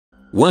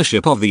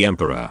Worship of the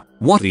Emperor.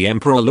 What the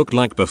Emperor looked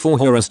like before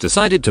Horus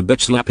decided to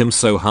bitch slap him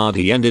so hard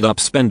he ended up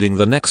spending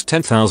the next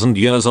 10,000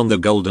 years on the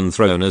golden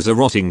throne as a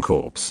rotting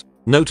corpse.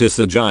 Notice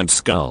the giant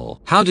skull.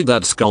 How did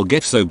that skull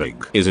get so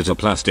big? Is it a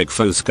plastic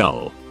faux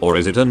skull? Or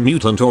is it a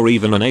mutant or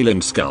even an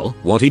alien skull?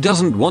 What he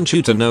doesn't want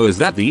you to know is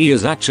that the E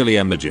is actually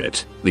a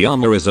midget. The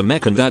armor is a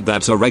mech and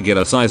that's a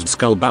regular sized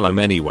skull ballam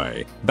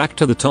anyway. Back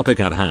to the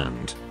topic at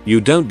hand. You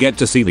don't get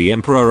to see the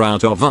Emperor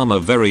out of armor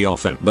very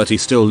often, but he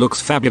still looks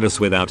fabulous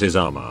without his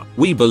armor.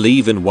 We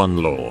believe in one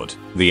Lord,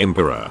 the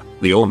Emperor,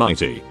 the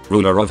Almighty,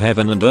 ruler of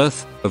heaven and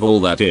earth, of all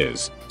that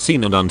is,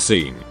 seen and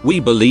unseen. We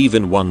believe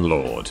in one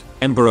Lord,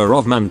 Emperor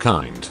of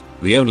mankind,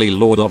 the only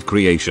Lord of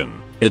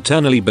creation,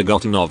 eternally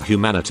begotten of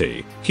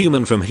humanity,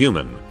 human from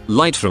human,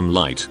 light from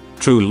light,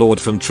 true Lord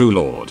from true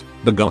Lord,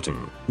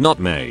 begotten, not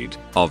made,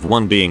 of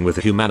one being with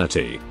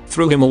humanity.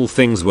 Through him all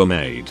things were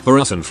made. For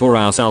us and for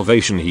our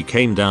salvation he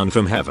came down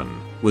from heaven,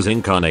 was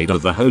incarnate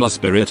of the Holy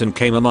Spirit and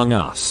came among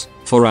us.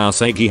 For our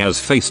sake he has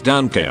faced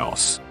down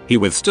chaos. He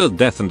withstood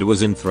death and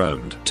was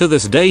enthroned. To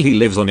this day he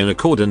lives on in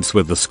accordance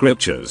with the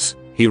scriptures.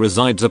 He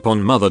resides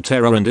upon Mother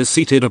Terra and is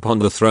seated upon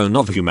the throne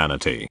of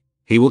humanity.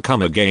 He will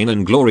come again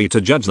in glory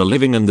to judge the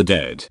living and the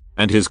dead,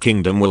 and his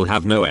kingdom will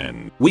have no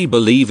end. We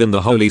believe in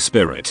the Holy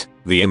Spirit,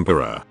 the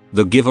Emperor,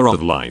 the giver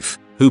of life,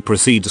 who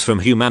proceeds from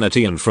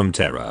humanity and from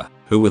Terra,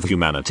 who with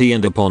humanity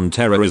and upon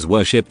Terra is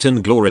worshipped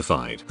and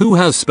glorified, who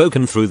has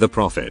spoken through the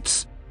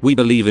prophets. We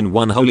believe in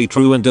one holy,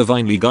 true and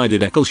divinely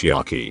guided *ᴅᴄ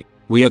ဃᴇ.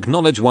 We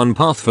acknowledge one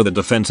path for the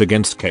defense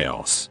against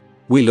chaos.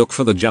 We look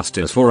for the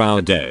justice for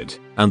our dead,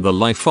 and the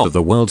life of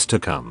the worlds to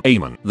come.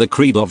 Amen. The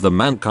Creed of the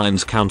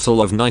Mankind's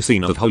Council of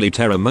Nicene of Holy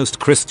Terra. Most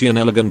Christian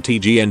elegant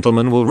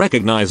gentlemen will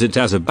recognize it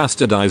as a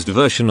bastardized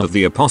version of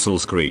the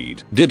Apostles'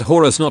 Creed. Did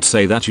Horus not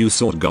say that you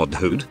sought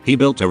godhood? He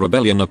built a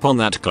rebellion upon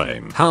that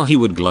claim. How he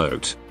would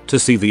gloat to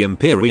see the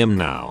Imperium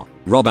now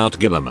rob out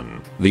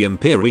Gilliman. The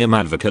Imperium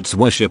advocates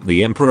worship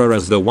the Emperor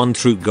as the one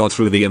true God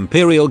through the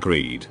Imperial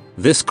Creed.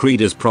 This creed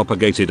is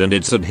propagated and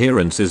its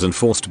adherence is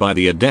enforced by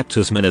the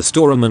Adeptus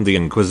Ministorum and the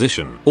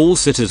Inquisition. All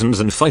citizens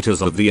and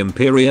fighters of the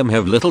Imperium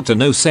have little to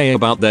no say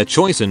about their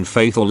choice in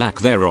faith or lack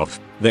thereof.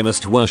 They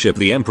must worship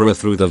the Emperor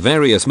through the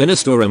various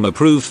Ministorum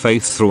approved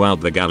faiths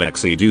throughout the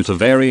galaxy due to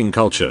varying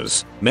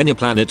cultures. Many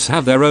planets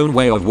have their own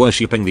way of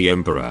worshipping the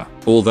Emperor,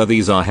 although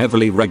these are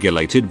heavily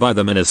regulated by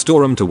the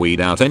Ministorum to weed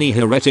out any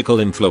heretical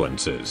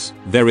influences.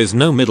 There is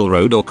no middle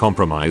road or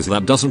compromise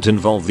that doesn't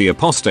involve the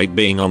apostate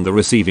being on the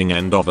receiving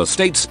end of a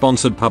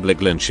state-sponsored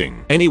public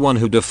lynching. Anyone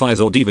who defies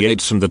or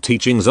deviates from the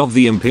teachings of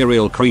the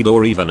Imperial Creed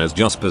or even is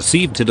just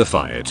perceived to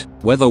defy it,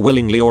 whether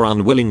willingly or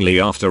unwillingly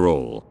after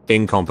all,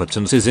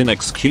 incompetence is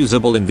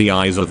inexcusable in the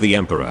eyes of the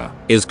Emperor,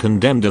 is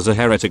condemned as a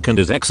heretic and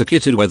is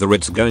executed. Whether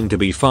it's going to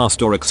be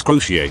fast or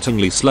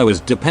excruciatingly slow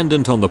is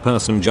dependent on the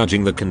person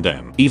judging the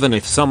condemn. Even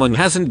if someone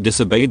hasn't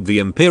disobeyed the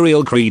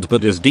Imperial Creed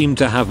but is deemed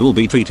to have, will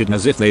be treated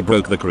as if they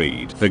broke the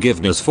creed.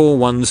 Forgiveness for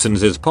one's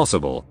sins is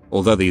possible,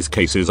 although these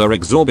cases are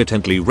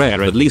exorbitantly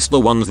rare, at least the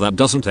ones that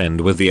doesn't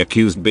end with the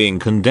accused being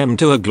condemned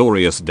to a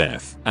glorious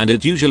death, and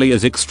it usually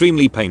is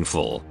extremely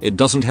painful. It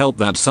doesn't help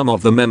that some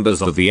of the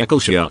members of the *ᴅᴄ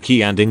ဃ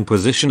ᴇ and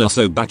Inquisition are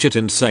so batshit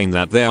insane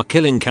that they are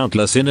killing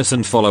countless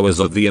innocent followers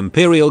of the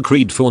Imperial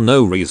Creed for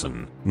no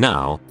reason.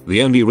 Now,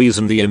 the only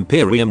reason the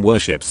Imperium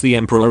worships the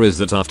Emperor is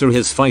that after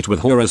his fight with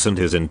Horus and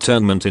his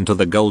internment into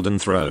the Golden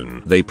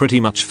Throne, they pretty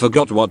much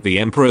forgot what the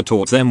Emperor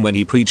taught them when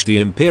he preached the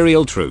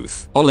Imperial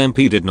truth.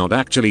 Olympi did not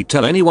actually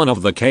tell anyone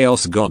of the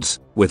Chaos Gods,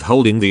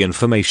 withholding the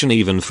information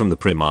even from the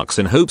Primarchs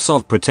in hopes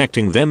of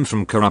protecting them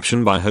from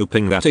corruption by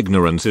hoping that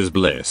ignorance is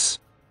bliss.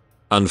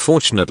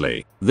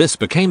 Unfortunately, this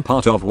became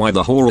part of why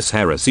the Horus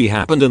heresy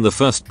happened in the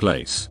first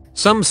place.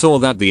 Some saw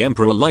that the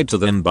Emperor lied to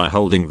them by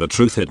holding the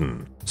truth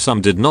hidden.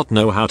 Some did not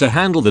know how to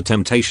handle the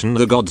temptation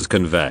the gods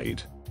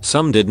conveyed.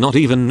 Some did not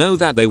even know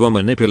that they were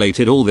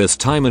manipulated all this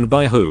time and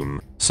by whom.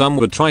 Some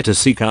would try to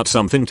seek out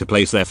something to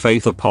place their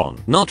faith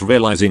upon, not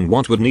realizing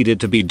what would needed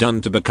to be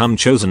done to become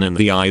chosen in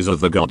the eyes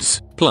of the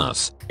gods.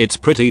 Plus, it's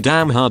pretty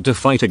damn hard to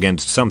fight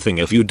against something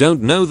if you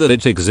don't know that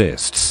it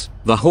exists.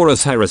 The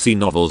Horus Heresy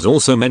novels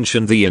also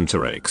mentioned the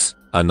Interrex,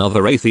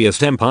 another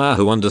atheist empire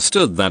who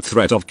understood that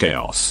threat of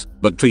chaos,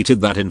 but treated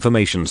that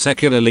information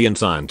secularly and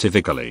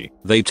scientifically.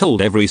 They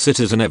told every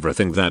citizen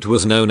everything that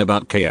was known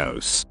about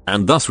chaos,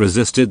 and thus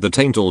resisted the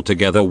taint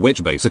altogether,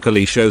 which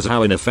basically shows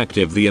how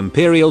ineffective the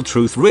Imperial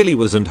truth really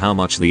was and how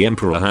much the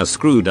Emperor has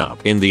screwed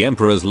up. In the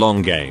Emperor's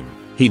long game,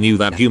 he knew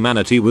that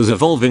humanity was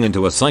evolving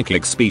into a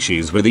psychic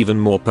species with even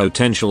more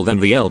potential than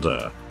the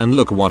Elder, and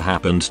look what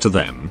happened to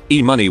them.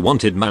 E-Money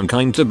wanted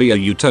mankind to be a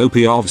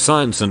utopia of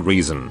science and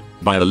reason,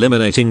 by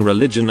eliminating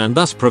religion and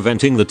thus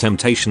preventing the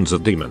temptations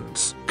of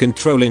demons,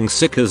 controlling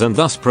seekers and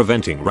thus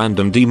preventing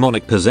random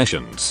demonic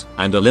possessions,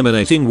 and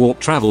eliminating warp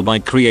travel by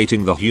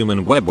creating the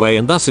human webway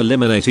and thus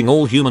eliminating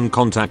all human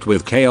contact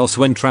with chaos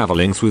when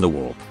traveling through the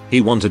warp. He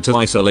wanted to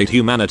isolate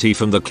humanity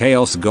from the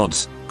chaos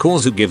gods,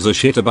 cause who gives a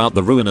shit about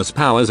the ruinous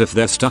powers if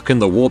they're stuck in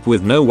the warp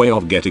with no way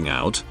of getting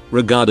out.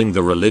 Regarding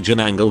the religion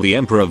angle, the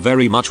Emperor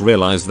very much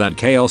realized that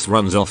chaos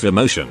runs off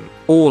emotion.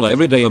 all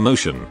everyday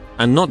emotion,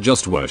 and not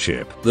just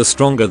worship. The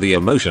stronger the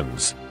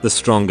emotions, the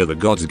stronger the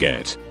gods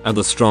get, and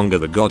the stronger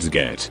the gods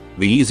get,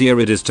 the easier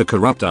it is to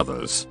corrupt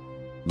others.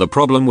 The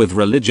problem with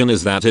religion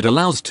is that it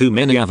allows too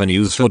many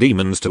avenues for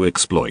demons to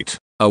exploit.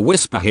 A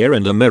whisper here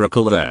and a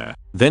miracle there.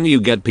 Then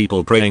you get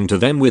people praying to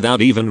them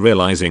without even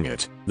realizing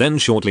it. Then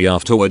shortly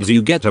afterwards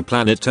you get a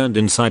planet turned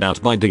inside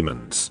out by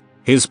demons.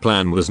 His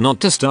plan was not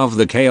to starve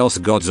the chaos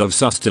gods of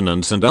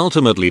sustenance and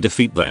ultimately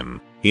defeat them.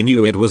 He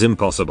knew it was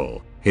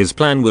impossible. His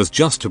plan was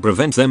just to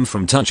prevent them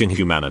from touching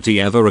humanity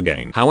ever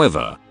again.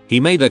 However, he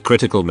made a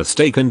critical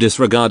mistake in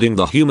disregarding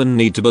the human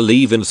need to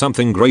believe in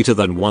something greater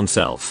than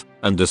oneself,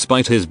 and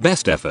despite his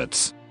best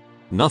efforts,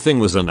 nothing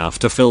was enough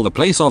to fill the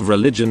place of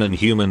religion in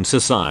human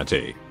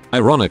society.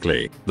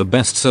 Ironically, the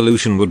best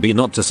solution would be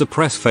not to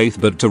suppress faith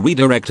but to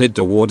redirect it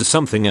towards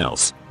something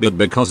else, but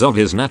because of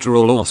his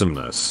natural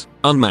awesomeness,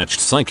 unmatched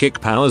psychic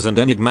powers and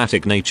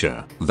enigmatic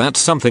nature, that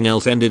something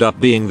else ended up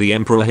being the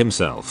Emperor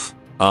himself.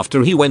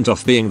 After he went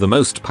off being the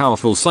most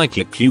powerful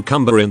psychic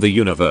cucumber in the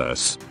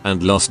universe,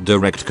 and lost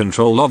direct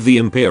control of the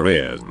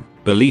Imperium,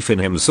 belief in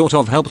him sort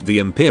of helped the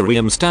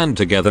Imperium stand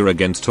together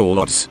against all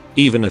odds,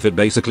 even if it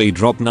basically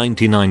dropped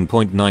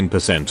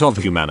 99.9% of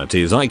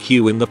humanity's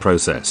IQ in the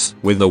process.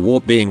 With the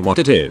warp being what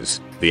it is,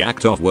 the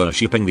act of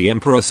worshipping the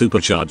Emperor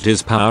supercharged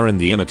his power in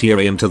the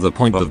Immaterium to the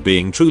point of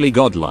being truly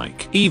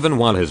godlike. Even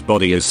while his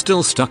body is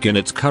still stuck in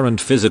its current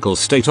physical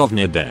state of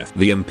near death,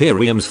 the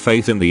Imperium's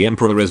faith in the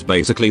Emperor is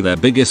basically their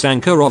biggest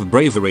anchor of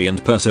bravery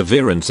and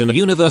perseverance in a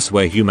universe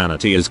where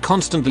humanity is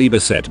constantly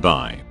beset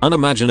by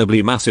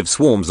unimaginably massive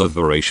swarms of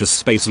voracious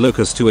space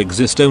locusts who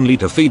exist only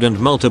to feed and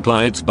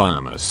multiply its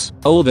biomass.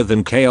 Older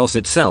than chaos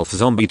itself,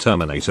 zombie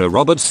Terminator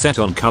robots set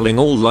on culling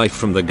all life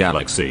from the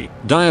galaxy.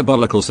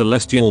 Diabolical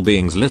celestial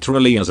beings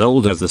literally as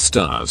old as the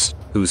stars,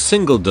 whose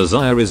single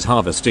desire is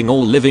harvesting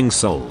all living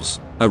souls.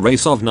 A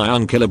race of nigh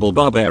unkillable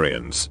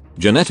barbarians,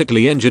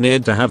 genetically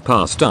engineered to have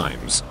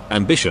pastimes,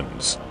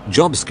 ambitions,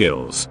 job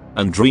skills,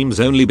 and dreams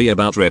only be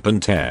about rip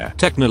and tear.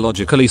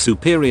 Technologically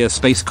superior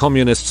space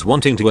communists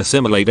wanting to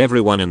assimilate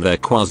everyone in their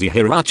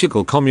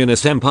quasi-hierarchical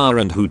communist empire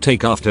and who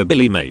take after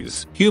Billy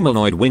Mays.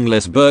 Humanoid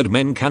wingless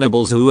birdmen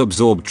cannibals who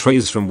absorb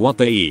trays from what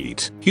they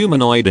eat.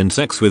 Humanoid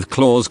insects with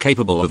claws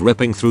capable of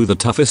ripping through the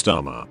toughest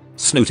armor.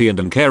 Snooty and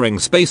uncaring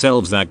space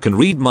elves that can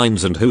read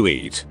minds and who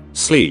eat,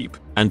 sleep,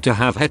 and to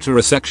have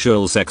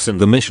heterosexual sex in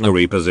the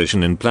missionary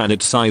position in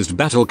planet-sized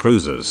battle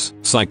cruisers.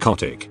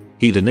 Psychotic,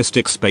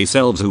 hedonistic space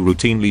elves who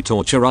routinely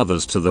torture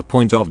others to the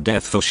point of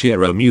death for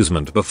sheer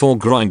amusement before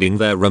grinding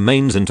their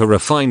remains into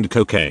refined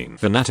cocaine.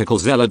 Fanatical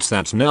zealots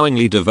that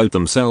knowingly devote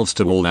themselves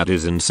to all that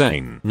is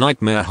insane.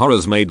 Nightmare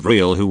horrors made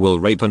real who will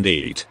rape and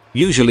eat,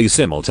 usually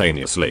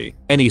simultaneously,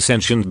 any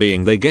sentient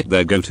being they get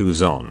their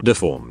go-tos on.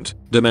 Deformed,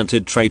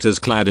 demented traitors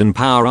clad in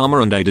power armor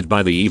and aided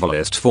by the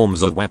evilest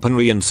forms of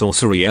weaponry and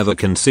sorcery ever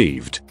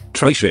conceived.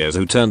 Trashers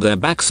who turn their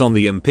backs on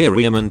the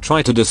Imperium and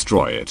try to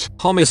destroy it.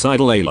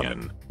 Homicidal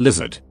alien,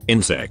 lizard,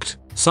 insect,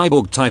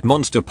 cyborg type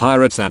monster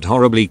pirates that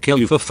horribly kill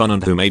you for fun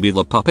and who may be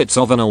the puppets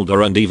of an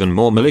older and even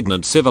more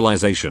malignant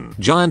civilization.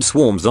 Giant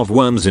swarms of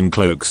worms in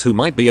cloaks who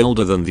might be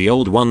older than the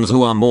old ones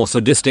who are more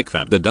sadistic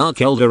than the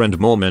Dark Elder and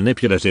more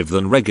manipulative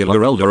than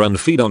regular Elder and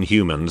feed on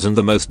humans in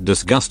the most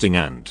disgusting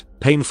and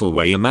painful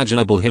way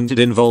imaginable. Hint: it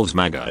involves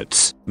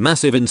maggots,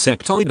 massive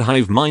insectoid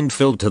hive mind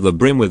filled to the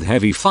brim with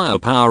heavy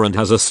firepower and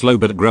has a slow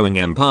but growing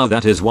empire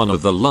that is one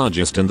of the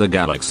largest in the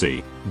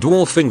galaxy,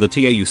 dwarfing the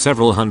TAU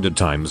several hundred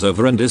times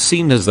over and is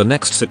seen as the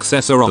next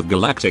successor of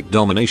galactic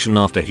domination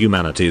after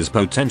humanity's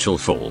potential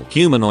fall.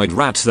 Humanoid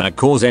rats that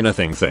cause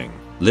anything,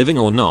 living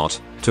or not,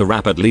 to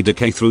rapidly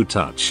decay through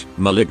touch.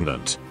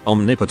 Malignant,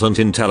 omnipotent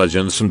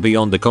intelligence and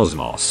beyond the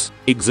cosmos,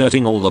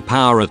 exerting all the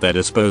power at their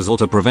disposal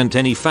to prevent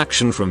any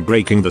faction from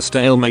breaking the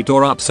stalemate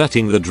or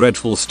upsetting the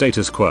dreadful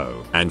status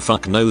quo. And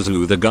fuck knows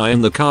who the guy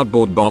in the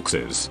cardboard box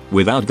is.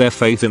 Without their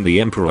faith in the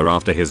Emperor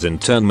after his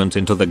internment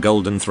into the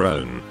Golden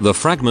Throne, the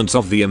fragments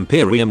of the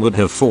Imperium would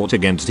have fought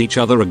against each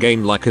other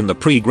again like in the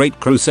pre-Great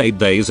Crusade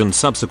days and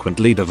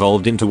subsequently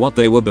devolved into what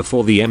they were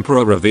before the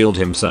Emperor revealed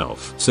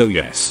himself. So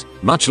yes,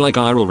 much like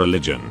our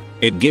religion,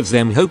 it gives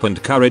them hope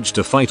and courage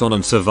to fight on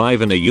and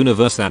survive in a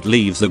universe that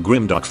leaves the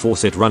grimdark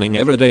faucet running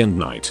every day and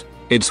night.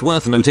 It's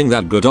worth noting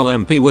that good ol'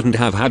 MP wouldn't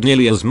have had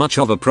nearly as much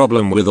of a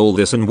problem with all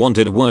this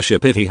unwanted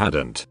worship if he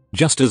hadn't.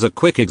 Just as a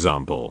quick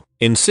example,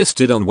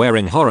 insisted on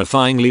wearing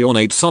horrifyingly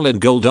ornate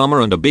solid gold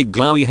armor and a big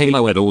glowy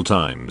halo at all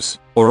times,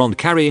 or on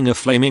carrying a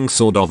flaming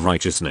sword of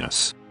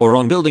righteousness, or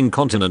on building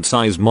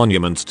continent-sized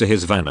monuments to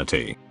his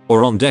vanity,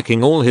 or on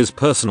decking all his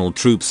personal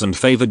troops and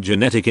favored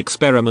genetic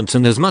experiments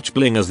in as much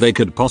bling as they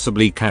could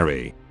possibly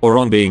carry, or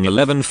on being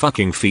 11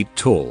 fucking feet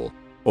tall,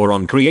 or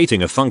on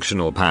creating a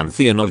functional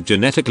pantheon of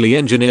genetically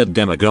engineered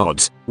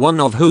demigods,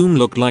 one of whom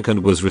looked like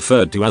and was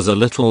referred to as a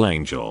little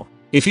angel.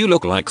 If you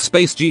look like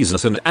Space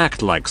Jesus and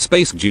act like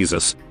Space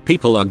Jesus,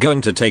 people are going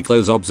to take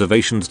those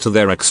observations to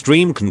their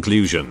extreme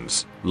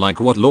conclusions, like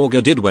what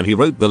Lorga did when he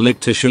wrote the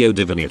Lictitio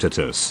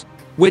Divinitatis.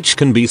 which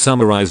can be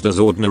summarized as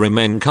ordinary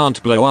men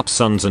can't blow up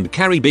suns and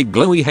carry big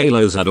glowy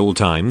halos at all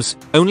times,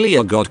 only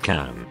a god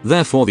can.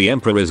 Therefore the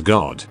emperor is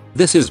God.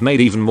 This is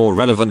made even more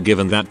relevant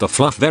given that the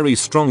fluff very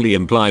strongly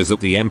implies that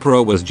the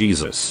emperor was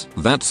Jesus.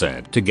 That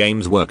said, to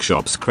Games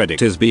Workshop's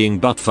credit is being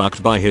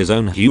butt-fucked by his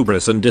own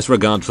hubris and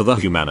disregard for the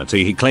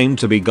humanity he claimed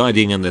to be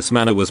guiding in this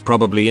manner was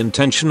probably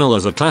intentional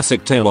as a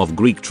classic tale of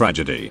Greek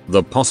tragedy.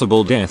 The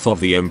possible death of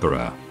the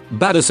emperor.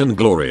 Badass and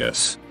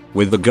glorious.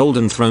 With the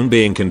golden throne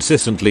being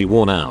consistently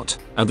worn out,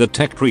 and the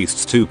tech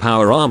priest's 2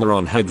 power armor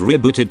on had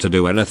rebooted to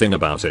do anything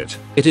about it,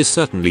 it is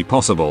certainly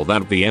possible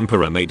that the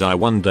emperor may die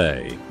one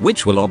day,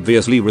 which will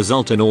obviously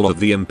result in all of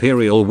the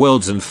imperial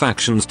worlds and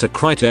factions to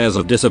cry tears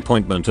of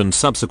disappointment and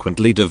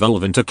subsequently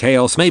devolve into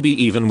chaos, maybe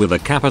even with a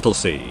capital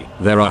C.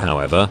 There are,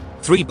 however,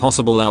 3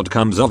 possible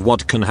outcomes of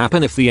what can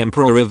happen if the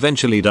emperor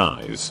eventually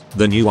dies.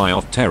 The new Eye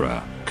of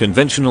Terror.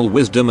 Conventional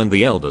wisdom and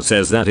the Elder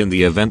says that in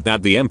the event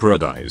that the emperor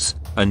dies,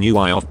 a new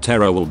Eye of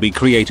Terror will be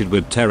created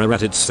with terror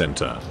at its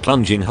center,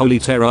 plunging holy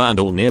terror and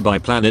all nearby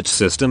planet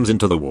systems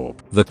into the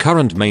warp. The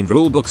current main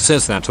rulebook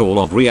says that all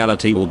of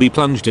reality will be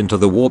plunged into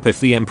the warp if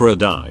the emperor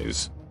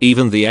dies.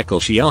 Even the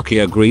ⴅ4ᴄဃ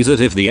ᴇ agrees that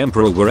if the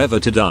emperor were ever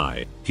to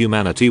die,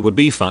 humanity would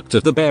be fucked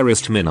at the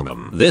barest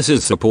minimum. This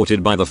is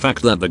supported by the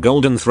fact that the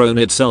Golden Throne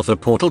itself, a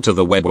portal to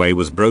the webway,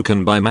 was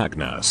broken by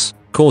Magnus,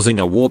 causing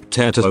a warp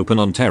tear to open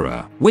on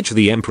Terra, which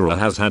the emperor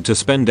has had to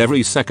spend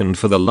every second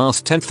for the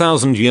last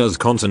 10,000 years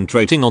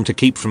concentrating on to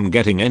keep from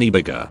getting any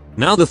bigger.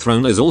 Now the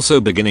throne is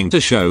also beginning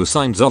to show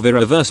signs of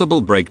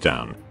irreversible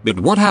breakdown. But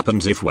what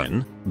happens if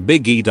when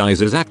Big E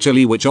dies is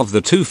actually which of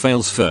the 2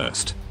 fails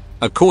first?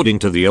 According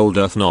to the Old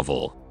Earth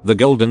novel, the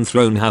Golden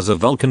Throne has a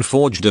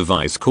Vulcan-forged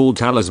device called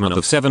Talisman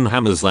of 7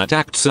 Hammers that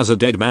acts as a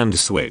dead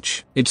man's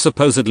switch. It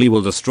supposedly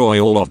will destroy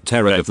all of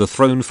Terra if the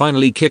throne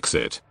finally kicks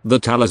it. The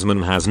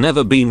talisman has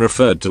never been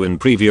referred to in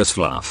previous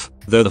fluff,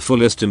 though the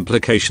fullest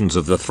implications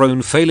of the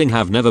throne failing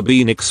have never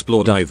been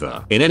explored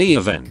either. In any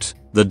event,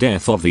 the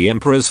death of the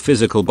emperor's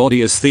physical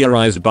body is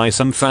theorized by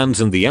some fans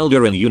in the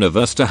Eldarin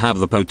universe to have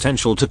the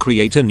potential to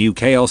create a new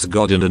chaos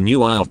god and a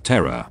new Eye of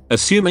Terror.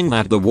 Assuming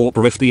that the warp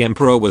rift the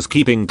emperor was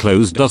keeping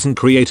closed doesn't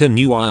create a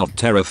new Eye of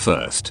Terror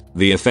first,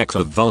 the effect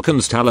of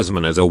Vulcan's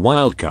talisman is a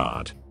wild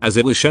card, as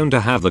it was shown to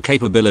have the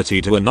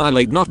capability to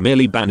annihilate, not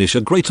merely banish,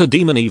 a greater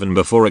demon even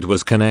before it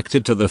was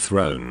connected to the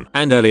throne.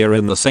 And earlier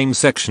in the same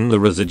section, the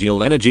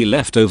residual energy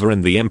left over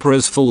in the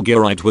emperor's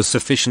fulgurite was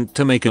sufficient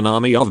to make an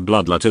army of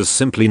bloodletters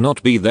simply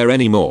not be there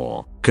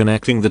anymore.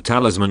 Connecting the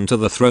talisman to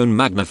the throne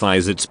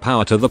magnifies its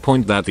power to the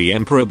point that the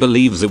emperor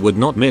believes it would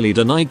not merely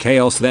deny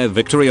chaos their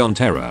victory on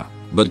Terra,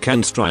 but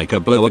can strike a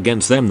blow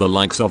against them the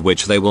likes of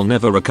which they will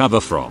never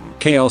recover from.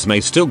 Chaos may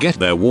still get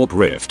their warp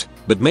rift,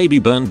 but may be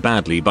burned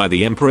badly by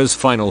the emperor's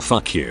final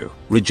fuck you.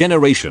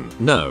 Regeneration.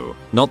 No,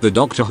 not the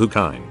Doctor Who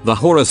kind. The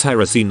Horus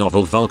Heresy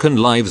novel Vulcan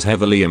Lives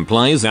heavily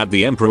implies that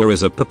the emperor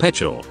is a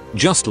perpetual,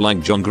 just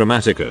like John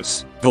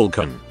Grammaticus,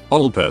 Vulcan,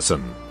 Old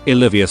Person,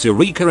 Ilivius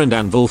Eureka and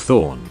Anvil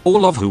Thorn,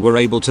 all of who were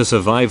able to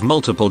survive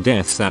multiple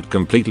deaths that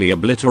completely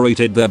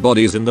obliterated their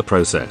bodies in the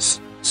process.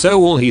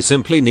 So all he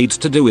simply needs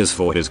to do is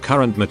for his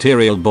current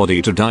material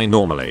body to die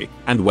normally,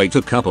 and wait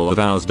a couple of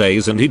hours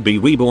days and he'd be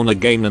reborn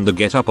again and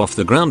get up off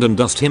the ground and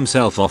dust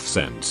himself off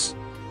sense.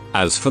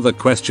 As for the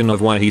question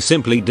of why he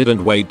simply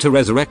didn't wait to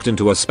resurrect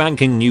into a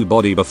spanking new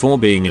body before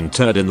being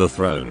interred in the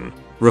throne,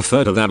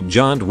 refer to that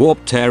giant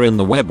warp tear in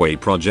the Webway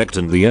project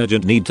and the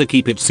urgent need to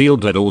keep it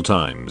sealed at all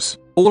times.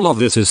 All of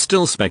this is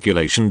still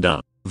speculation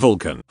done.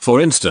 Vulcan,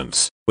 for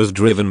instance, was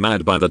driven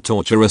mad by the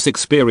torturous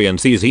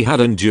experiences he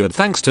had endured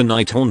thanks to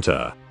Night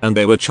Haunter, and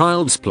they were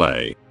child's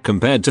play,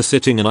 compared to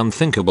sitting in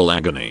unthinkable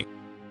agony,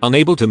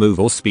 unable to move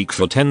or speak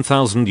for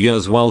 10,000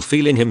 years while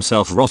feeling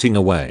himself rotting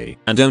away.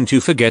 And don't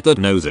you forget that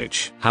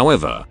Nosich.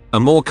 However, a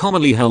more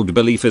commonly held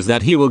belief is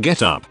that he will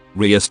get up,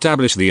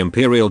 re-establish the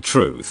imperial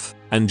truth,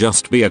 and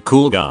just be a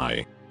cool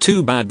guy.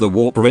 Too bad the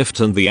Warp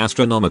Rift and the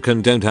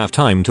Astronomicon don't have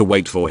time to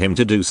wait for him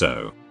to do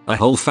so. A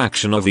whole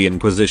faction of the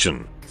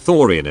Inquisition,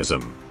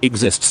 Thorianism,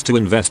 exists to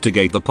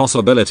investigate the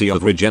possibility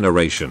of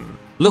regeneration,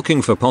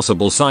 looking for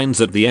possible signs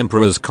that the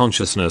Emperor's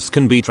consciousness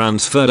can be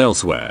transferred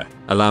elsewhere,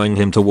 allowing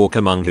him to walk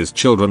among his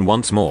children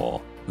once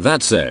more.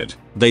 That said,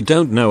 they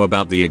don't know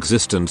about the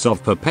existence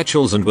of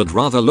perpetuals and would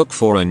rather look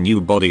for a new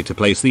body to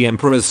place the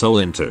Emperor's soul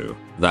into.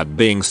 That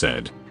being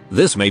said,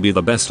 this may be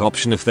the best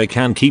option if they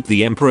can keep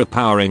the Emperor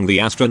powering the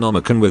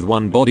Astronomicon with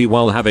one body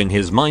while having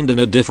his mind in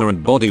a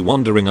different body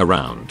wandering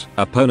around.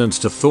 Opponents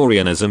to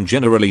Thorianism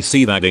generally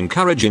see that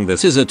encouraging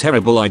this is a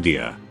terrible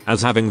idea,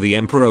 as having the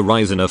Emperor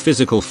rise in a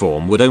physical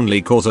form would only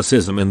cause a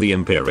schism in the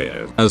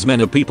Imperium, as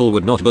many people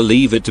would not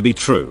believe it to be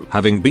true,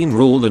 having been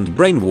ruled and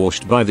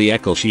brainwashed by the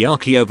ⴅ4ᴄ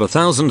ဃᴇ over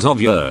thousands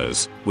of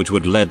years, which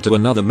would lead to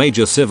another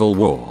major civil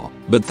war.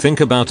 But think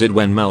about it,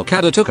 when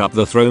Malkador took up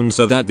the throne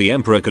so that the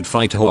Emperor could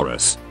fight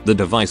Horus, the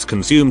device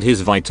consumed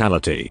his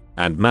vitality,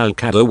 and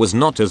Malkador was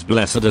not as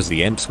blessed as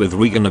the Emps with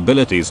Regan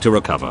abilities to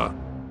recover.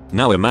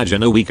 Now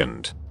imagine a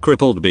weakened,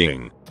 crippled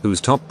being,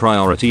 whose top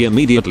priority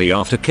immediately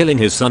after killing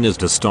his son is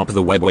to stop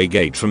the webway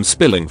gate from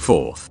spilling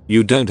forth.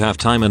 You don't have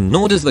time and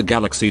nor does the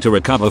galaxy to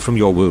recover from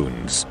your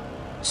wounds.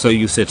 So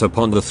you sit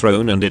upon the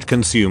throne and it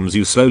consumes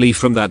you slowly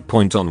from that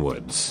point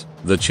onwards.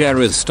 The chair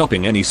is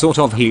stopping any sort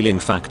of healing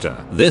factor.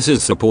 This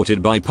is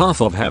supported by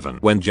Path of Heaven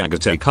when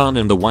Jagate Khan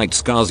and the White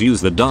Scars use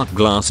the Dark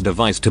Glass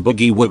device to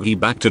boogie woogie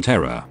back to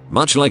Terra.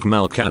 Much like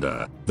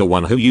Malkada, the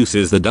one who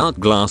uses the Dark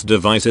Glass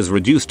device is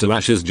reduced to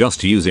ashes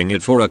just using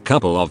it for a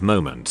couple of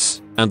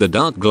moments. And the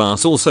Dark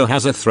Glass also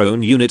has a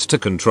throne unit to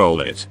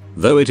control it,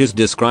 though it is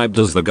described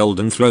as the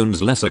Golden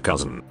Throne's lesser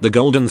cousin. The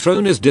Golden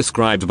Throne is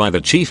described by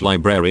the Chief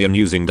Librarian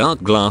using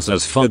Dark Glass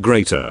as far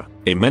greater,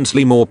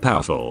 immensely more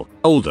powerful,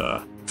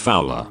 older,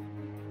 fouler.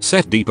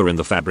 Set deeper in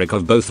the fabric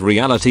of both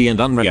reality and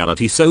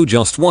unreality. So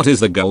just what is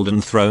the Golden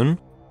Throne?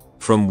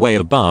 From way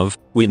above,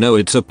 we know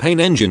it's a pain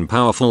engine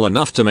powerful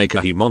enough to make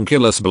a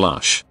homunculus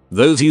blush.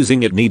 Those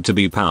using it need to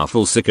be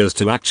powerful seekers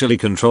to actually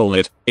control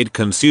it. It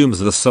consumes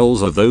the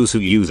souls of those who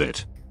use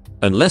it.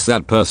 Unless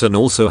that person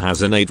also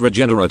has innate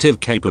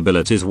regenerative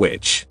capabilities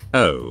which,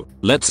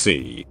 let's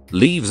see,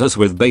 leaves us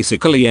with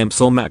basically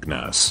Emps or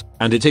Magnus,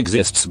 and it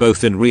exists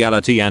both in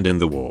reality and in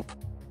the warp.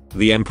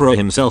 The Emperor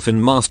himself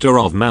in Master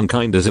of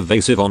Mankind is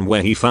evasive on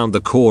where he found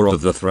the core of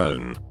the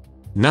throne.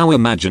 Now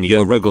imagine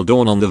you're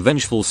Rogel on the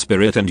Vengeful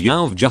Spirit and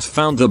you've just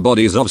found the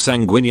bodies of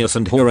Sanguinius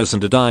and Horus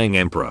and a dying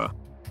Emperor.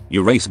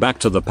 You race back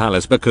to the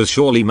palace because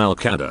surely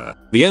Malkada,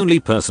 the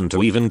only person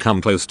to even come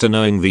close to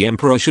knowing the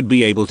Emperor, should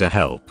be able to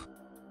help.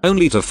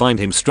 Only to find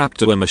him strapped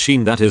to a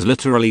machine that is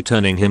literally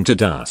turning him to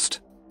dust.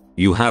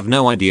 You have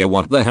no idea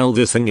what the hell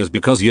this thing is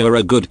because you're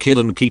a good kid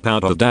and keep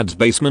out of dad's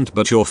basement,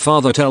 but your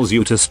father tells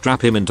you to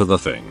strap him into the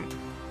thing.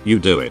 You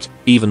do it,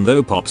 even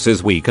though Pops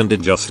is weak and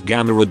it just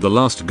gammered the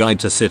last guy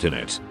to sit in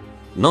it.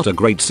 Not a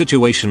great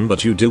situation,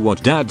 but you do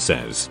what dad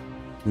says.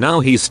 Now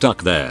he's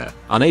stuck there,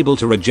 unable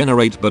to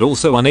regenerate but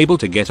also unable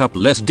to get up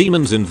lest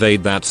demons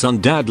invade that son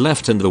dad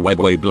left and the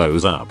webway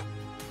blows up.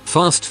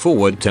 Fast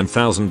forward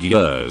 10,000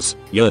 years,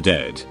 you're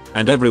dead,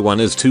 and everyone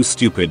is too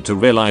stupid to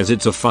realize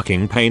it's a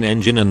fucking pain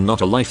engine and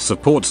not a life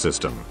support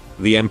system.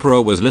 The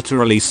Emperor was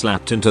literally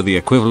slapped into the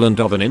equivalent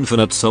of an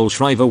infinite soul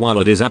shriver while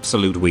at his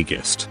absolute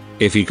weakest.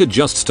 If he could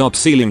just stop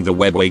sealing the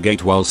webway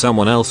gate while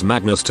someone else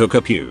Magnus took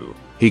a pew,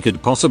 he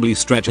could possibly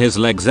stretch his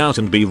legs out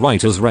and be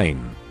right as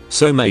rain.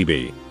 So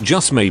maybe,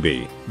 just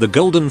maybe, the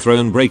Golden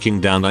Throne breaking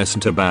down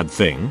isn't a bad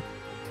thing?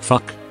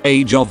 Fuck.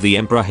 Age of the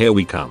Emperor, here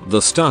we come.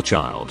 The Star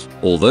Child.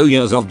 Although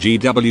years of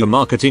GW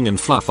marketing and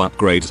fluff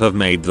upgrades have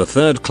made the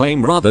third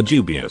claim rather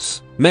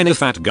dubious, many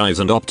fat guys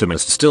and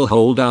optimists still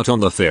hold out on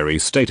the theory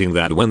stating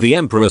that when the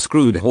Emperor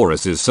screwed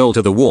Horus's soul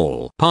to the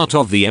wall, part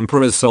of the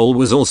Emperor's soul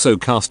was also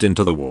cast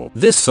into the warp.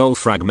 This soul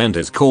fragment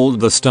is called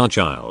the Star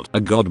Child,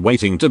 a god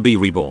waiting to be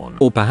reborn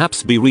or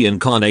perhaps be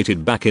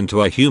reincarnated back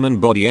into a human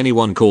body.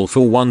 Anyone call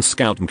for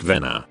 1ᴅ4ᴄ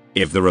ဃ.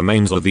 If the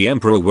remains of the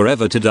Emperor were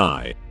ever to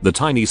die, the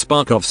tiny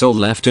spark of soul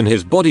left in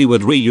his body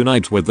would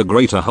reunite with the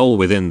greater whole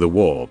within the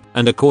warp,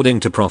 and according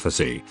to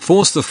prophecy,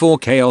 force the four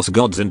chaos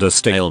gods into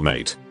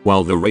stalemate,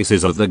 while the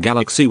races of the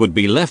galaxy would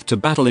be left to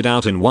battle it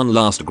out in one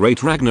last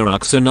great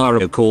Ragnarok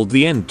scenario called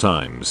the End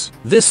Times.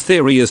 This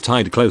theory is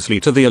tied closely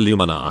to the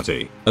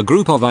Illuminati, a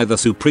group of either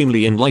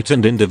supremely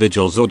enlightened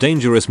individuals or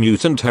dangerous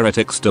mutant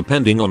heretics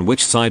depending on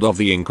which side of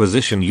the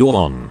Inquisition you're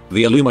on.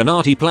 The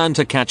Illuminati plan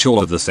to catch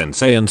all of the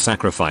sensei and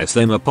sacrifice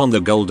them upon the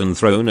Golden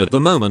Throne at the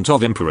moment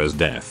of Emperor's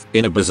death.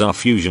 In a bizarre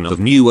fusion of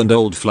new and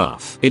old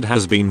fluff, it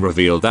has been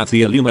revealed that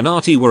the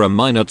Illuminati were a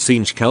minor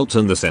Tzeentch cult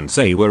and the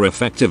sensei were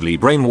effectively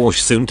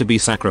brainwashed soon to be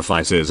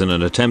sacrifices in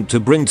an attempt to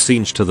bring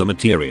Tzeentch to the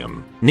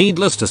Materium.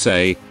 Needless to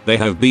say, they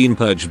have been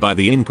purged by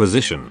the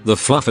Inquisition. The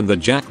fluff in the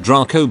Jack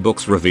Draco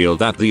books reveal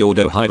that the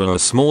Ordo Hide are a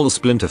small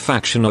splinter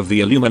faction of the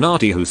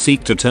Illuminati who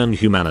seek to turn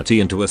humanity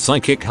into a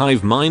psychic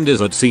hive mind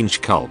as a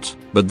Tzeentch cult,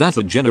 but that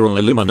the general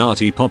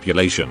Illuminati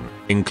population,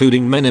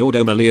 including many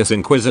Ordo Malleus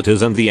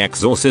Inquisitors and the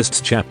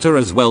Exorcists chapter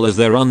as well as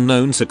their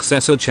unknown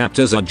successor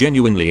chapters, are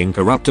genuinely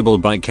incorruptible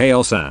by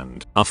chaos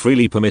and are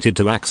freely permitted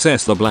to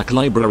access the Black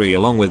Library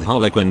along with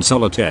Harlequin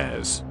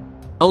solitaires.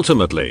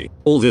 Ultimately,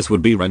 all this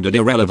would be rendered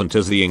irrelevant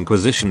as the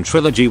Inquisition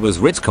trilogy was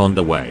retconned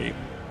away.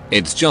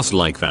 It's just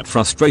like that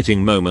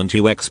frustrating moment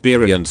you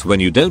experience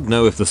when you don't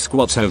know if the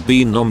squats have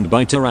been nommed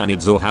by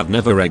tyrannids or have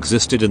never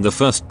existed in the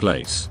first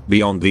place.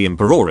 Beyond the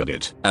Emperor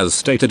edit, as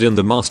stated in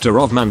the Master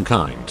of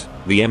Mankind,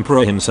 the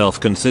Emperor himself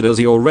considers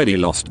he already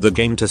lost the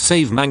game to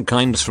save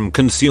mankind from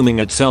consuming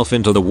itself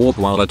into the warp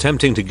while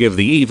attempting to give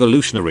the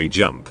evolutionary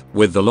jump.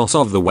 With the loss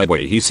of the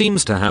webway, he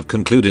seems to have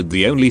concluded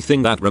the only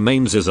thing that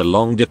remains is a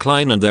long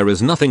decline and there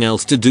is nothing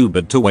else to do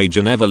but to wage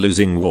an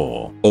ever-losing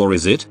war. Or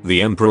is it?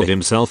 The Emperor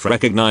himself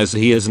recognized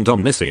he isn't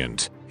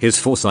omniscient. His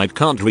foresight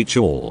can't reach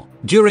all.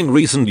 During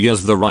recent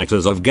years, the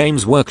writers of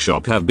Games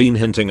Workshop have been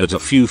hinting at a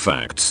few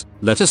facts,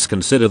 Let us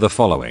consider the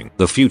following.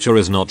 The future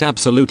is not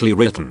absolutely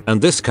written,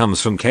 and this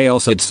comes from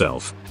chaos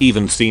itself.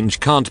 Even Singe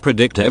can't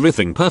predict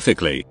everything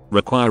perfectly,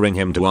 requiring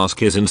him to ask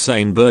his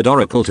insane bird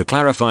oracle to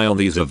clarify on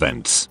these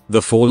events.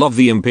 The fall of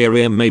the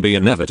Imperium may be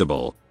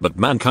inevitable, but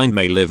mankind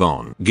may live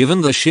on.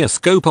 Given the sheer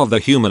scope of the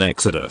human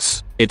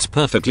exodus, it's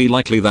perfectly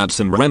likely that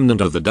some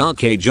remnant of the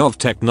dark age of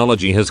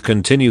technology has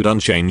continued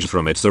unchanged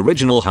from its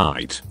original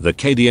height. The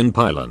Cadian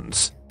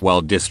pylons,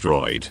 while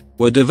destroyed,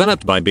 were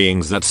developed by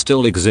beings that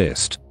still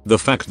exist. The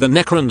fact the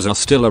Necrons are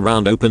still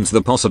around opens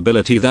the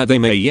possibility that they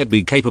may yet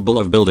be capable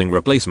of building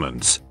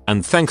replacements,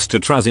 and thanks to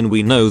Trazyn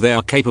we know they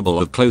are capable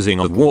of closing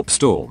out warp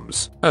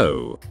storms.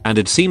 Oh, and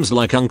it seems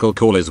like Uncle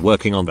Call is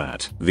working on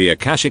that. The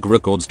Akashic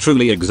records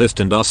truly exist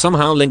and are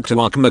somehow linked to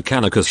Arch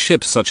Mechanicus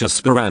ships such as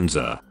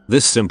Speranza.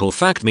 This simple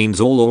fact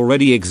means all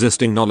already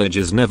existing knowledge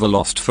is never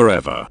lost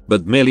forever,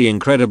 but merely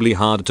incredibly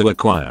hard to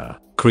acquire.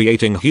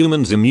 Creating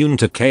humans immune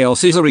to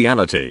chaos is a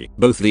reality.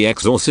 Both the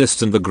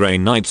Exorcists and the Grey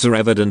Knights are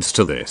evidence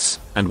to this,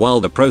 and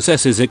while the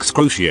process is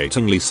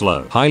excruciatingly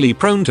slow, highly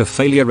prone to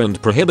failure and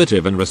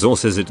prohibitive in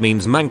resources, it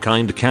means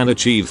mankind can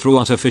achieve through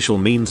artificial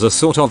means a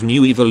sort of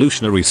new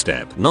evolutionary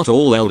step. Not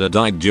all Elder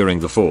died during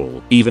the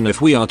fall. Even if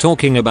we are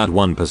talking about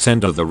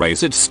 1% of the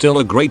race, it's still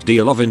a great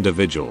deal of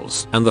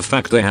individuals, and the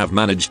fact they have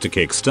managed to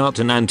kickstart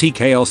an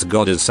anti-chaos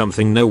god is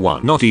something no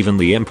one, not even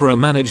the Emperor,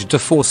 managed to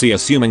foresee,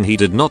 assuming he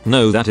did not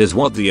know that is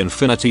what the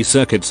Infinity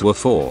Circuits were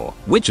for,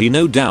 which he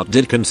no doubt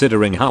did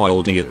considering how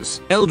old he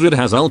is. Eldred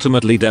has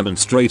ultimately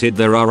demonstrated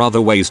there are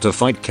other ways to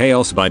fight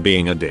chaos by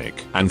being a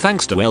dick, and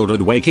thanks to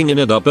Eldred waking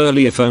it up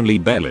early, if only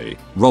barely,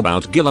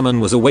 Robert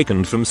Guilliman was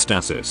awakened from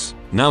stasis.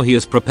 Now he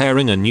is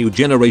preparing a new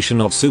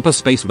generation of super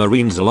space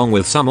marines along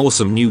with some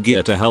awesome new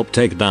gear to help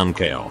take down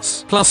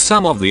chaos. Plus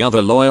some of the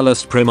other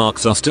loyalist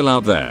primarchs are still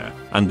out there,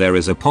 and there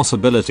is a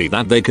possibility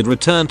that they could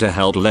return to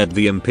help let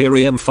the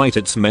Imperium fight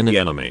its many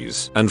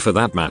enemies. And for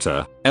that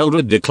matter,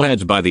 Eldred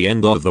declared by the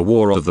end of the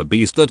War of the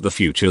Beast that the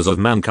futures of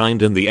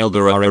mankind and the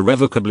Elder are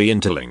irrevocably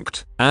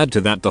interlinked. Add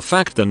to that the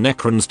fact the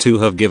Necrons too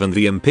have given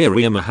the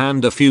Imperium a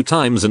hand a few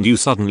times, and you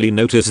suddenly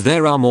notice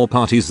there are more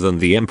parties than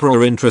the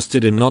Emperor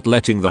interested in not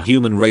letting the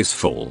human race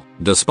fall.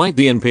 Despite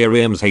the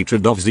Imperium's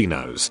hatred of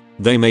Xenos,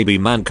 they may be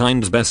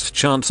mankind's best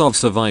chance of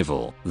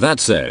survival. That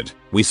said,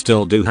 we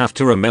still do have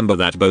to remember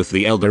that both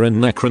the Elder and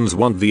Necrons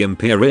want the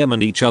Imperium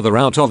and each other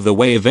out of the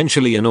way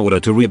eventually in order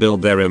to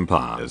rebuild their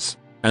empires.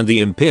 And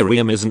the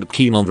Imperium isn't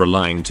keen on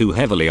relying too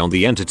heavily on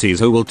the entities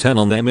who will turn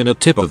on them in a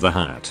tip of the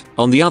hat.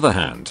 On the other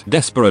hand,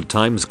 desperate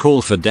times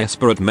call for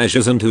desperate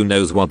measures, and who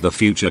knows what the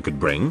future could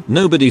bring.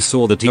 Nobody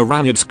saw the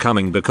Tyranids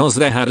coming because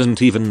they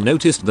hadn't even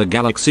noticed the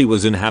galaxy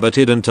was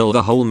inhabited until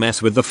the whole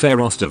mess with the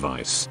Pharos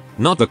device.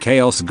 Not the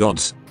Chaos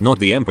Gods, not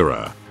the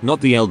Emperor, not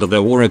the Elder,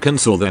 the Orokin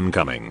saw them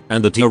coming.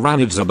 And the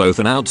Tyranids are both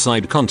an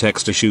outside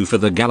context issue for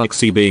the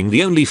galaxy, being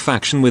the only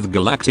faction with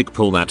galactic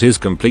pull that is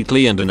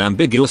completely and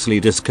unambiguously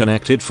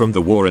disconnected from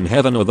the war in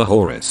heaven or the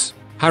Horus.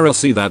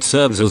 Heresy that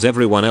serves as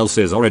everyone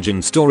else's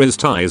origin story's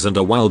ties and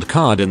a wild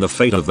card in the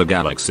fate of the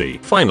galaxy.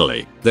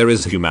 Finally, there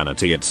is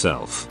humanity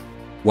itself.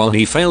 While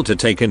he failed to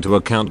take into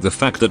account the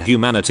fact that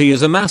humanity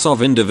is a mass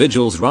of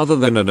individuals rather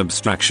than an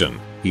abstraction,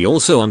 he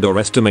also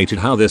underestimated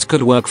how this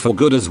could work for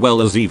good as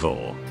well as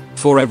evil.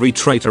 For every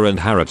traitor and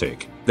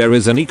heretic, there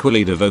is an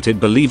equally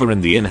devoted believer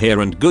in the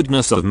inherent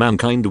goodness of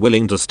mankind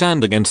willing to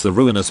stand against the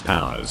ruinous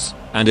powers.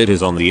 And it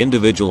is on the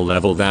individual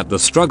level that the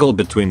struggle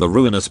between the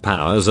ruinous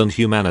powers and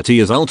humanity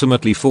is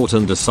ultimately fought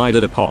and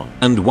decided upon.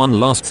 And one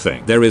last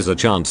thing, there is a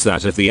chance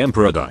that if the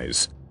Emperor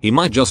dies, he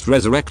might just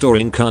resurrect or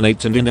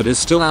incarnate, and Inid is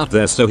still out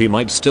there, so he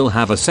might still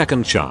have a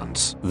second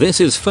chance.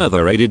 This is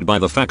further aided by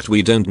the fact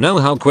we don't know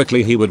how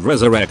quickly he would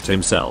resurrect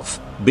himself,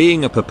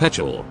 being a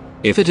perpetual.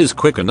 If it is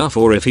quick enough,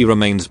 or if he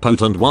remains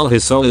potent while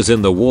his soul is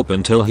in the warp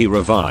until he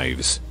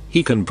revives,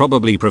 he can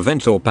probably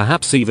prevent or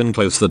perhaps even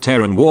close the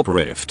Terran warp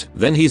rift.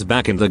 Then he's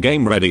back in the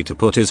game ready to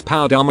put his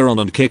powered armor on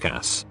and kick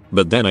ass.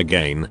 But then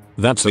again,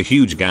 that's a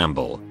huge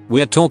gamble.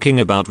 We're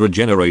talking about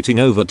regenerating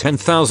over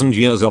 10,000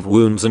 years of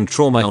wounds and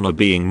trauma on a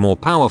being more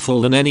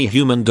powerful than any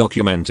human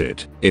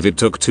documented. If it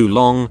took too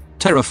long,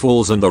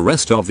 Terrafalls and the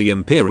rest of the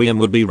Imperium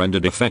would be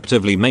rendered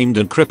effectively maimed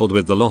and crippled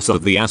with the loss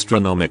of the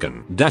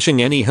Astronomicon,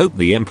 dashing any hope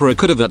the Emperor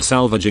could have at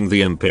salvaging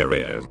the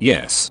Imperium.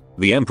 Yes,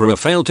 the Emperor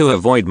failed to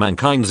avoid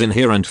mankind's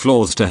inherent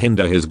flaws to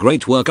hinder his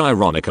great work,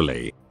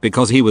 ironically,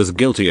 because he was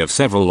guilty of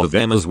several of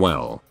them as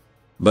well.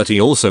 But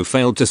he also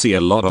failed to see a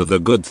lot of the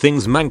good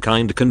things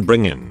mankind can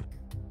bring in.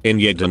 In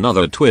yet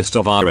another twist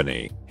of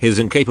irony, his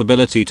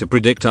incapability to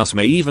predict us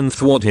may even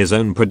thwart his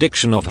own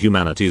prediction of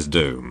humanity's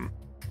doom.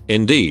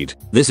 Indeed,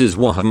 this is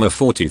Warhammer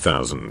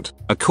 40,000,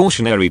 a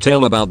cautionary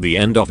tale about the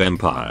end of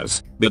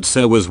empires, but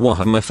so was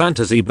Warhammer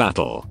Fantasy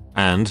Battle,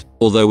 and,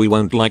 although we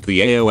won't like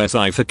the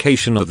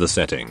AOSification of the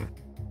setting,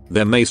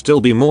 there may still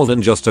be more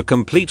than just a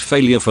complete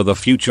failure for the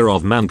future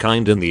of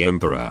mankind in the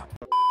Emperor.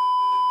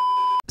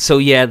 So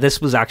yeah,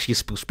 this was actually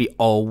supposed to be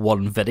all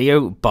one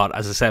video, but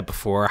as I said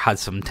before, had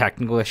some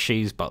technical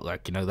issues, but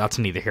like, you know, that's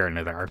neither here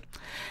nor there.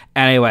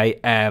 Anyway,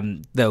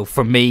 though,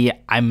 for me,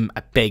 I'm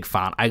a big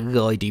fan. I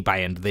really do buy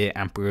into the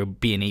Emperor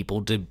being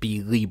able to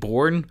be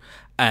reborn.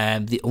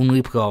 The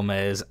only problem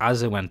is,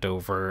 as I went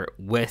over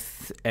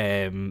with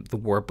the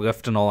warp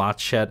lift and all that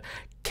shit,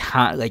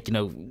 can't, like, you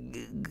know,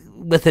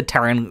 with the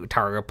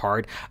Tara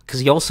apart,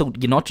 because you're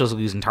not just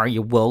losing Tara,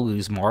 you will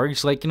lose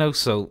Mars, like, you know,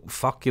 so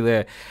fuck you,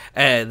 the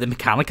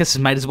Mechanicus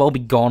might as well be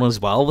gone as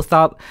well with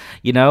that,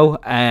 you know.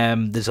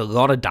 There's a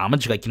lot of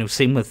damage, like, you know,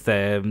 same with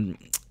the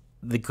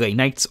Grey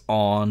Knights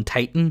on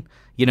Titan.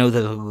 You know,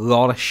 there's a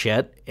lot of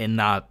shit in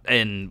that,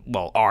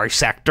 well, our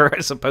sector, I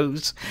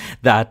suppose,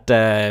 that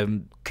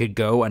could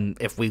go, and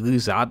if we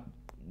lose that,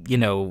 you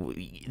know,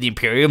 the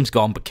Imperium's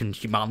gone, but can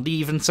humanity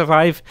even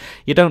survive?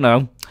 You don't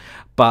know.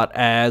 But,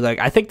 like,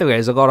 I think there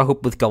is a lot of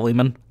hope with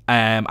Guilliman.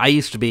 I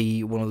used to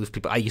be one of those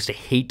people, I used to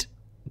hate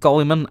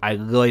Guilliman. I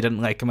really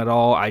didn't like him at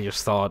all. I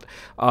just thought,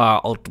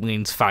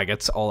 Ultramarines,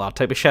 faggots, all that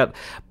type of shit.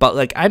 But,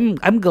 like, I'm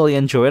really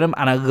enjoying him,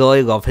 and I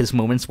really love his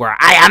moments where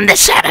I am the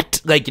Senate.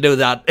 Like, you know,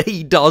 that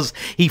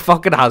he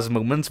fucking has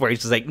moments where he's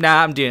just like,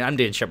 nah, I'm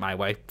doing shit my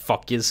way.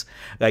 Fuck yous.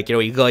 Like, you know,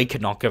 he really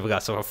could not give a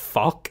less of a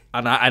fuck.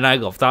 And I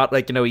love that.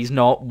 Like, you know, he's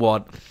not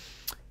what...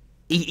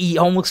 He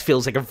almost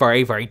feels like a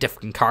very, very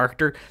different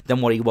character than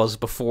what he was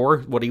before,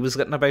 what he was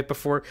written about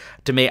before.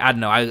 To me, I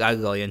don't know, I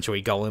really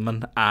enjoy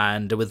Guilliman,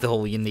 and with the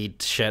whole you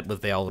need shit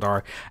with the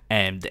Eldar,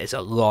 there's a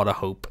lot of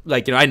hope.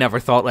 Like, you know, I never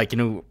thought, like, you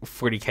know,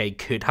 40k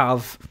could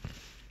have,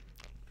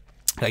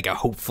 like, a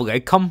hopeful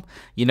outcome,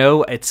 you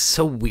know. It's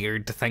so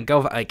weird to think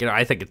of. Like, you know,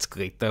 I think it's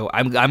great, though.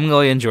 I'm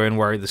really enjoying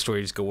where the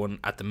story's going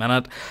at the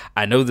minute.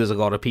 I know there's a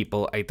lot of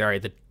people out there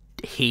that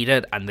hate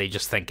it, and they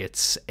just think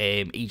it's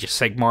Aegis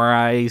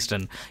Sigmarized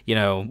and, you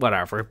know,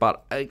 whatever.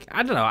 But I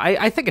don't know.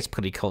 I think it's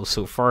pretty cool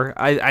so far.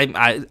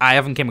 I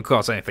haven't came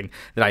across anything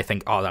that I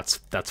think, oh,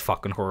 that's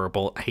fucking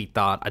horrible. I hate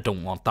that. I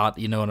don't want that.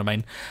 You know what I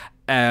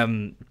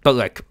mean? But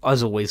like,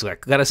 as always,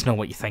 like, let us know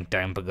what you think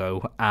down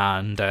below,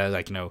 and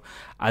like, you know,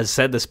 as I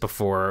said this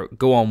before,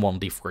 go on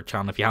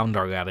 1D4chan if you haven't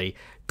already.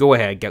 Go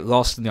ahead, get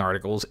lost in the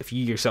articles. If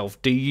you yourself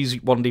do use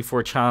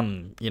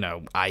 1D4chan, you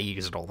know, I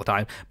use it all the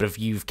time, but if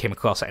you've came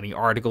across any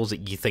articles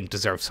that you think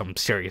deserve some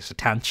serious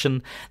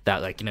attention,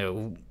 that, like, you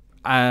know,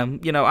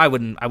 I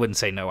wouldn't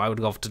say no. I would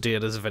love to do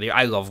it as a video.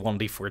 I love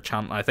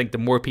 1D4chan. I think the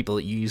more people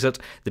that use it,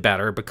 the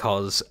better,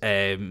 because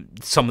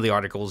some of the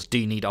articles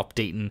do need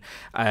updating,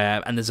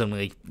 and there's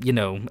only, you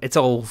know, it's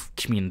all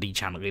community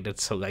generated,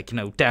 so, like, you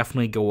know,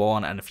 definitely go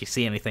on, and if you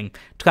see anything,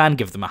 try and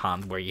give them a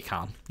hand where you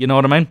can. You know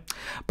what I mean?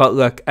 But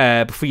look,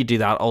 before you do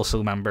that, also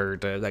remember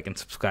to like and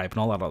subscribe and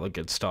all that other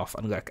good stuff.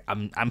 And look,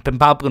 I've been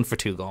babbling for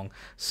too long,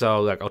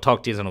 so look, I'll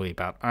talk to you in a wee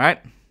bit. All right?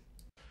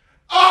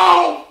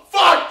 Oh,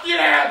 fuck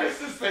yeah,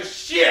 this is the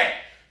shit!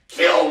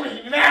 Kill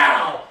me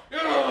now!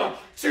 Ugh.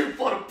 2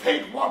 foot of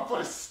pink, 1 foot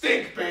of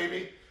stink,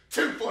 baby.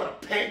 2 foot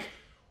of pink,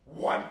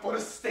 1 foot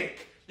of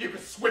stink. You can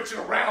switch it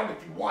around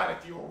if you want,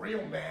 if you're a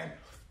real man.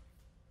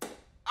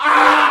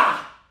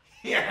 Ah!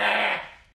 Yeah!